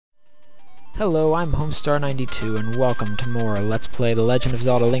Hello, I'm Homestar92 and welcome to more Let's Play The Legend of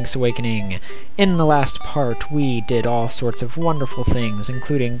Zelda Link's Awakening. In the last part, we did all sorts of wonderful things,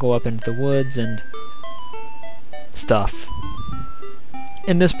 including go up into the woods and stuff.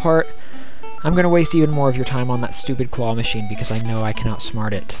 In this part, I'm going to waste even more of your time on that stupid claw machine because I know I can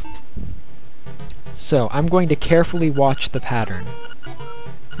outsmart it. So, I'm going to carefully watch the pattern,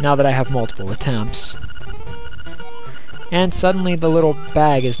 now that I have multiple attempts. And suddenly the little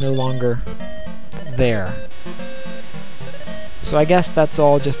bag is no longer there. So I guess that's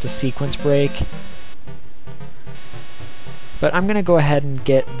all just a sequence break. But I'm gonna go ahead and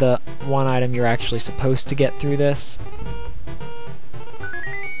get the one item you're actually supposed to get through this.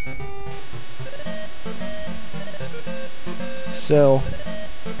 So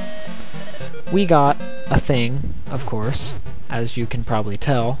we got a thing, of course, as you can probably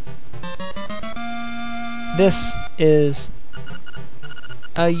tell. This is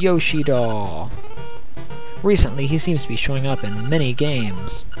a Yoshi doll. Recently, he seems to be showing up in many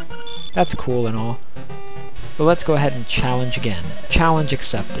games. That's cool and all. But let's go ahead and challenge again. Challenge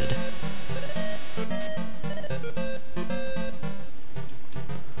accepted.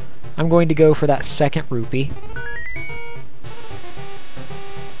 I'm going to go for that second rupee.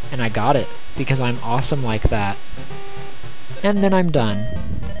 And I got it, because I'm awesome like that. And then I'm done.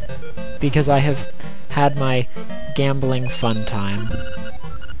 Because I have had my gambling fun time.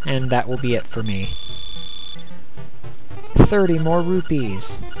 And that will be it for me. 30 more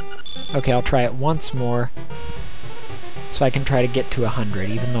rupees. Okay, I'll try it once more. So I can try to get to 100,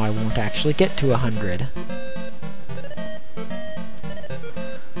 even though I won't actually get to 100.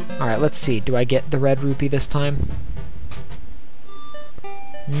 Alright, let's see. Do I get the red rupee this time?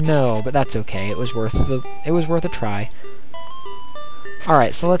 No, but that's okay. It was worth a try.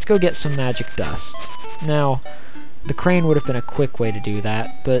 Alright, so let's go get some magic dust. Now, the crane would have been a quick way to do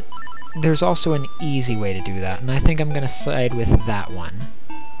that, but there's also an easy way to do that, and I think I'm going to side with that one.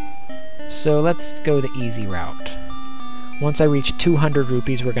 So let's go the easy route. Once I reach 200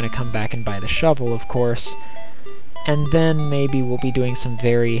 rupees, we're going to come back and buy the shovel, of course, and then maybe we'll be doing some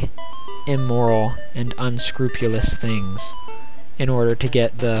very immoral and unscrupulous things in order to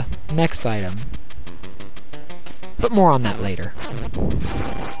get the next item. But more on that later.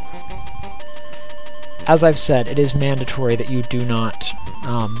 As I've said, it is mandatory that you do not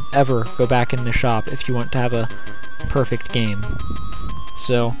ever go back in the shop if you want to have a perfect game.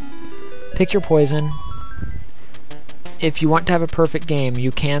 So, pick your poison. If you want to have a perfect game,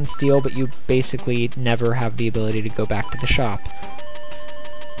 you can steal, but you basically never have the ability to go back to the shop.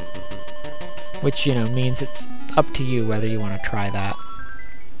 Which, you know, means it's up to you whether you want to try that.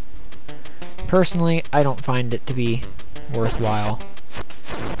 Personally, I don't find it to be worthwhile,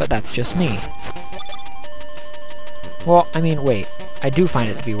 but that's just me. Well, I mean, wait. I do find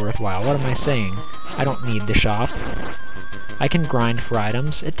it to be worthwhile. What am I saying? I don't need the shop. I can grind for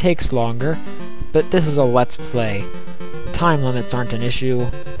items. It takes longer, but this is a Let's Play. Time limits aren't an issue.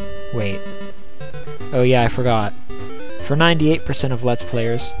 Wait. Oh yeah, I forgot. For 98% of Let's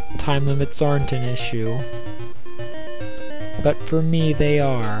Players, time limits aren't an issue. But for me, they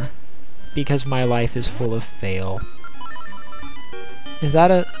are. Because my life is full of fail. Is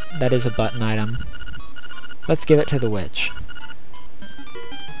that a... That is a button item. Let's give it to the witch.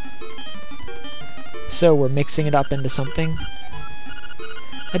 So, we're mixing it up into something.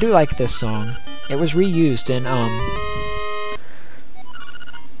 I do like this song. It was reused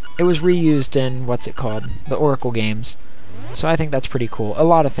in, what's it called? The Oracle games. So I think that's pretty cool. A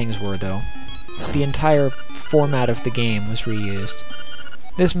lot of things were, though. The entire format of the game was reused.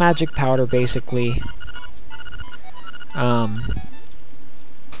 This magic powder basically...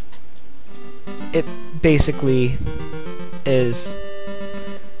 it basically is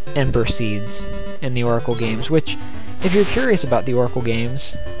Ember Seeds in the Oracle games, which, if you're curious about the Oracle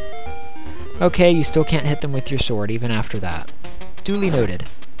games, okay, you still can't hit them with your sword even after that. Duly noted.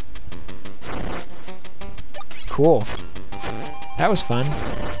 Cool. That was fun.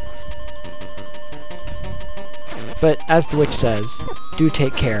 But, as the witch says, do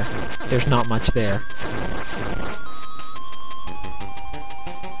take care. There's not much there.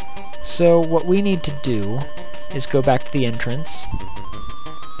 So, what we need to do is go back to the entrance,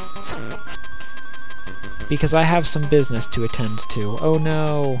 because I have some business to attend to. Oh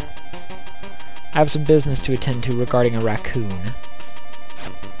no! I have some business to attend to regarding a raccoon.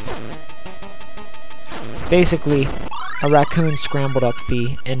 Basically, a raccoon scrambled up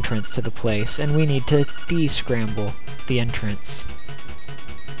the entrance to the place, and we need to de-scramble the entrance.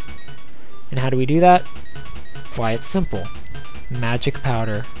 And how do we do that? Why, it's simple. Magic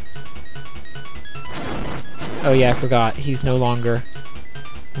powder. Oh yeah, I forgot. He's no longer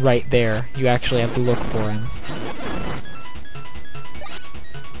right there. You actually have to look for him.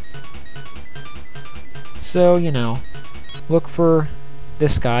 So, you know, look for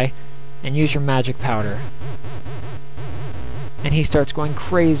this guy and use your magic powder. And he starts going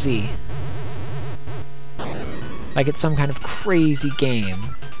crazy. Like it's some kind of crazy game.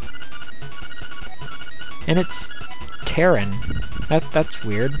 And it's Terran. That's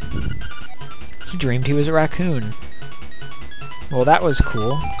weird. He dreamed he was a raccoon. Well, that was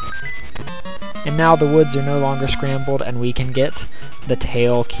cool. And now the woods are no longer scrambled, and we can get the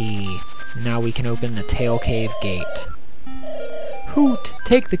tail key. Now we can open the tail cave gate. Hoot!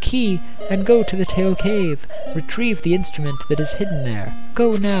 Take the key and go to the tail cave. Retrieve the instrument that is hidden there.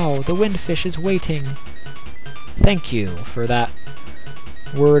 Go now, the windfish is waiting. Thank you for that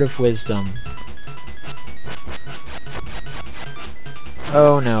word of wisdom.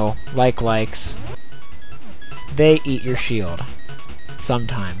 Oh no, likes. They eat your shield.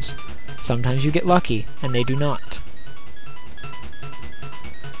 Sometimes. Sometimes you get lucky, and they do not.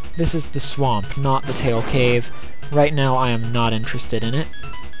 This is the swamp, not the tail cave. Right now I am not interested in it.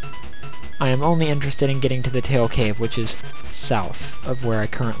 I am only interested in getting to the tail cave, which is south of where I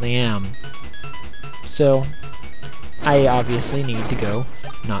currently am. So, I obviously need to go,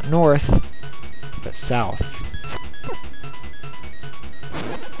 not north, but south.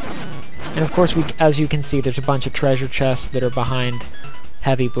 And of course, as you can see, there's a bunch of treasure chests that are behind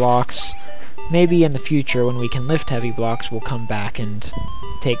heavy blocks. Maybe in the future, when we can lift heavy blocks, we'll come back and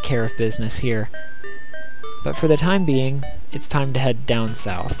take care of business here. But for the time being, it's time to head down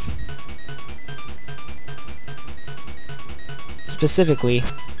south. Specifically,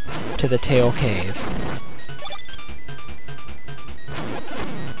 to the tail cave.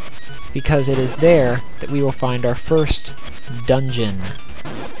 Because it is there that we will find our first dungeon.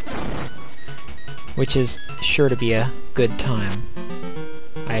 Which is sure to be a good time,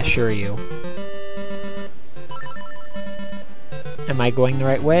 I assure you. Am I going the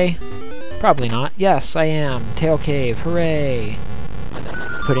right way? Probably not. Yes, I am. Tail cave, hooray!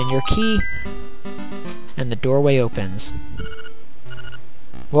 Put in your key, and the doorway opens.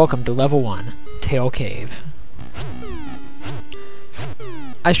 Welcome to level 1, Tail Cave.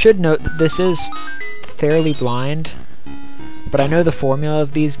 I should note that this is fairly blind, but I know the formula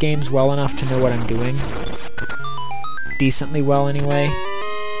of these games well enough to know what I'm doing. Decently well, anyway.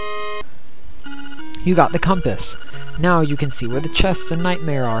 You got the compass. Now you can see where the chests and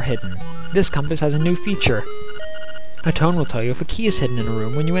nightmare are hidden. This compass has a new feature. A tone will tell you if a key is hidden in a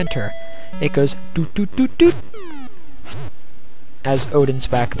room when you enter. It goes doot doot doot doot, as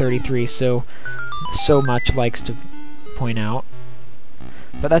Odinspec 33 so much likes to point out.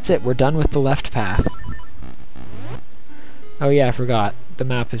 But that's it, we're done with the left path. Oh yeah, I forgot. The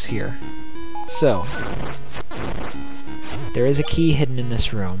map is here. So, there is a key hidden in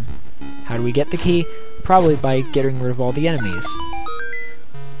this room. How do we get the key? Probably by getting rid of all the enemies.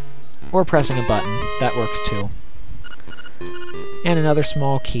 Or pressing a button. That works too. And another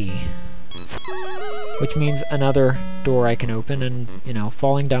small key. Which means another door I can open, and, you know,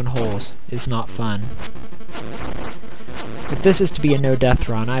 falling down holes is not fun. If this is to be a no-death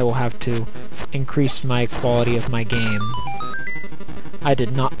run, I will have to increase my quality of my game. I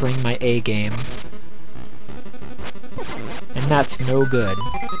did not bring my A game. And that's no good.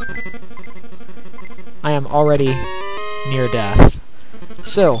 I am already near death.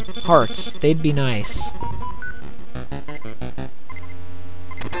 So, hearts, they'd be nice.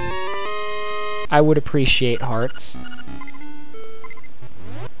 I would appreciate hearts.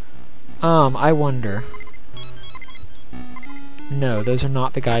 I wonder. No, those are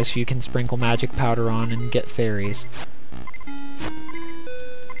not the guys who you can sprinkle magic powder on and get fairies.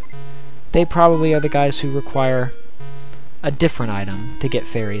 They probably are the guys who require a different item to get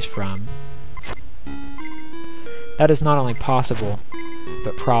fairies from. That is not only possible,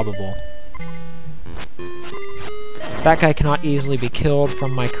 but probable. That guy cannot easily be killed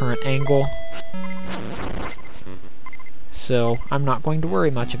from my current angle, so I'm not going to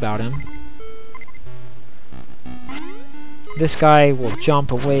worry much about him. This guy will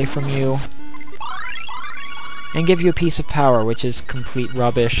jump away from you and give you a piece of power, which is complete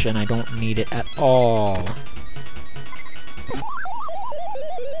rubbish, and I don't need it at all.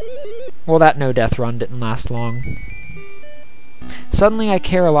 Well, that no-death run didn't last long. Suddenly I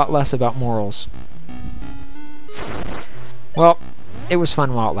care a lot less about morals. Well, it was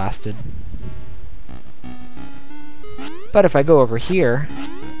fun while it lasted. But if I go over here,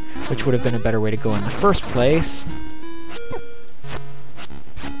 which would have been a better way to go in the first place,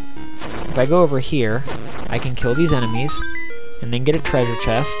 if I go over here, I can kill these enemies, and then get a treasure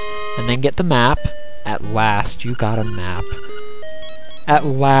chest, and then get the map. At last, you got a map. At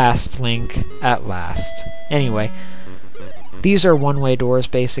last, Link. At last. Anyway, these are one-way doors,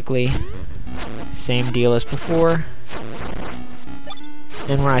 basically. Same deal as before.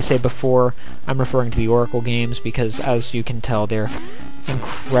 And when I say before, I'm referring to the Oracle games, because as you can tell, they're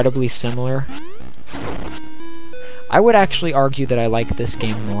incredibly similar. I would actually argue that I like this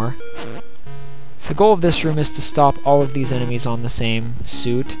game more. The goal of this room is to stop all of these enemies on the same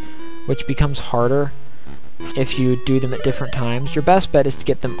suit, which becomes harder if you do them at different times. Your best bet is to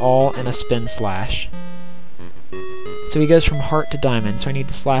get them all in a spin slash. So he goes from heart to diamond, so I need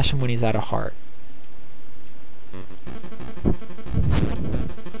to slash him when he's out of heart.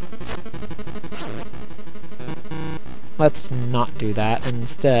 Let's not do that.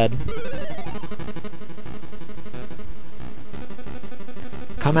 Instead,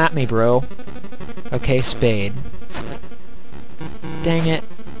 come at me, bro. Okay, spade. Dang it.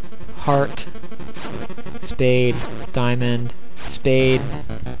 Heart. Spade. Diamond. Spade.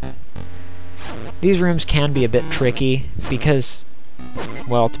 These rooms can be a bit tricky because,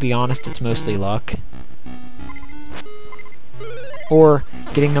 well, to be honest, it's mostly luck. Or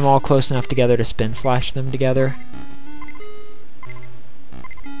getting them all close enough together to spin slash them together.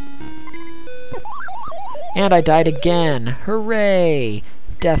 And I died again! Hooray!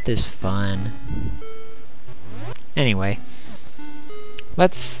 Death is fun. Anyway,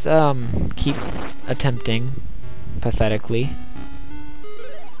 let's keep attempting, pathetically,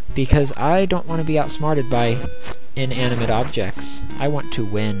 because I don't want to be outsmarted by inanimate objects. I want to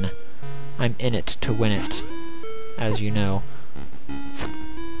win. I'm in it to win it, as you know.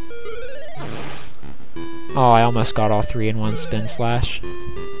 Oh, I almost got all three in one spin slash.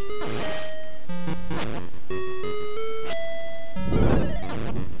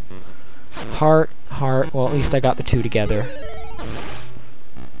 Heart, heart, well at least I got the two together.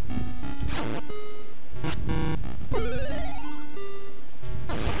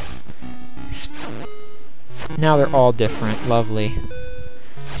 Now they're all different, lovely.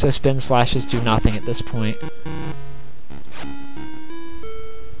 So spin slashes do nothing at this point.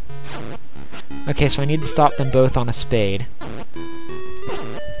 Okay, so I need to stop them both on a spade.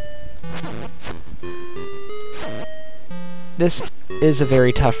 This is a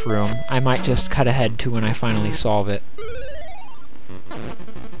very tough room. I might just cut ahead to when I finally solve it.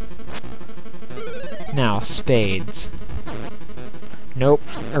 Now, spades. Nope,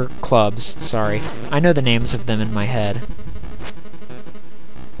 or clubs, sorry. I know the names of them in my head.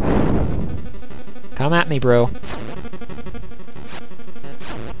 Come at me, bro.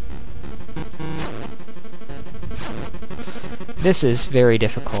 This is very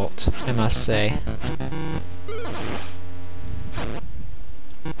difficult, I must say.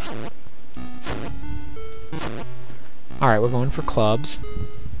 Alright, we're going for clubs.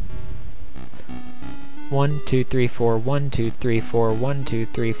 1, 2, 3, 4, 1, 2, 3, 4, 1, 2,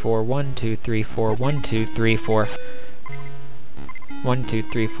 3, 4, 1, 2, 3, 4, 1, 2, 3, 4. 1, 2,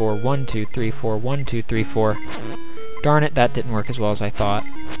 3, 4, 1, 2, 3, 4, 1, 2, 3, 4. Darn it, that didn't work as well as I thought.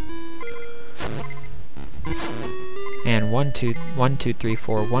 And 1, 2, 3,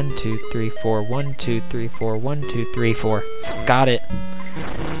 4, 1, 2, 3, 4, 1, 2, 3, 4, 1, 2, 3, 4. Got it.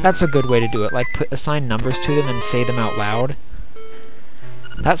 That's a good way to do it, like assign numbers to them and say them out loud.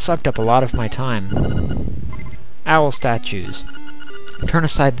 That sucked up a lot of my time. Owl statues. Turn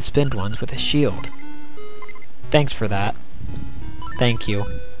aside the spinned ones with a shield. Thanks for that. Thank you.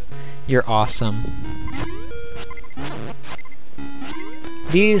 You're awesome.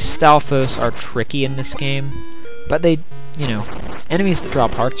 These Stalfos are tricky in this game, but they, you know, enemies that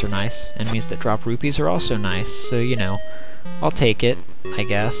drop hearts are nice. Enemies that drop rupees are also nice, so, you know, I'll take it, I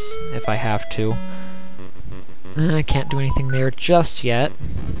guess, if I have to. I can't do anything there just yet,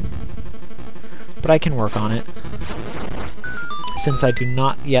 but I can work on it. Since I do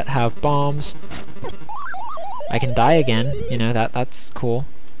not yet have bombs, I can die again, you know, that's cool.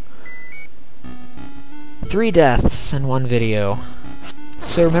 3 deaths in one video.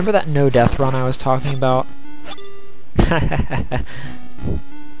 So remember that no death run I was talking about?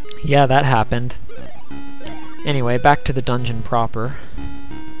 Yeah, that happened. Anyway, back to the dungeon proper.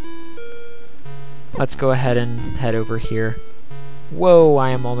 Let's go ahead and head over here. Whoa, I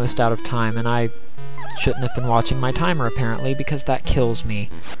am almost out of time, and I shouldn't have been watching my timer apparently, because that kills me.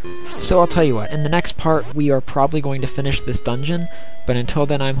 So I'll tell you what, in the next part we are probably going to finish this dungeon, but until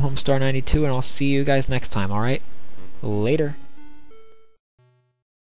then I'm Homestar92 and I'll see you guys next time, alright? Later.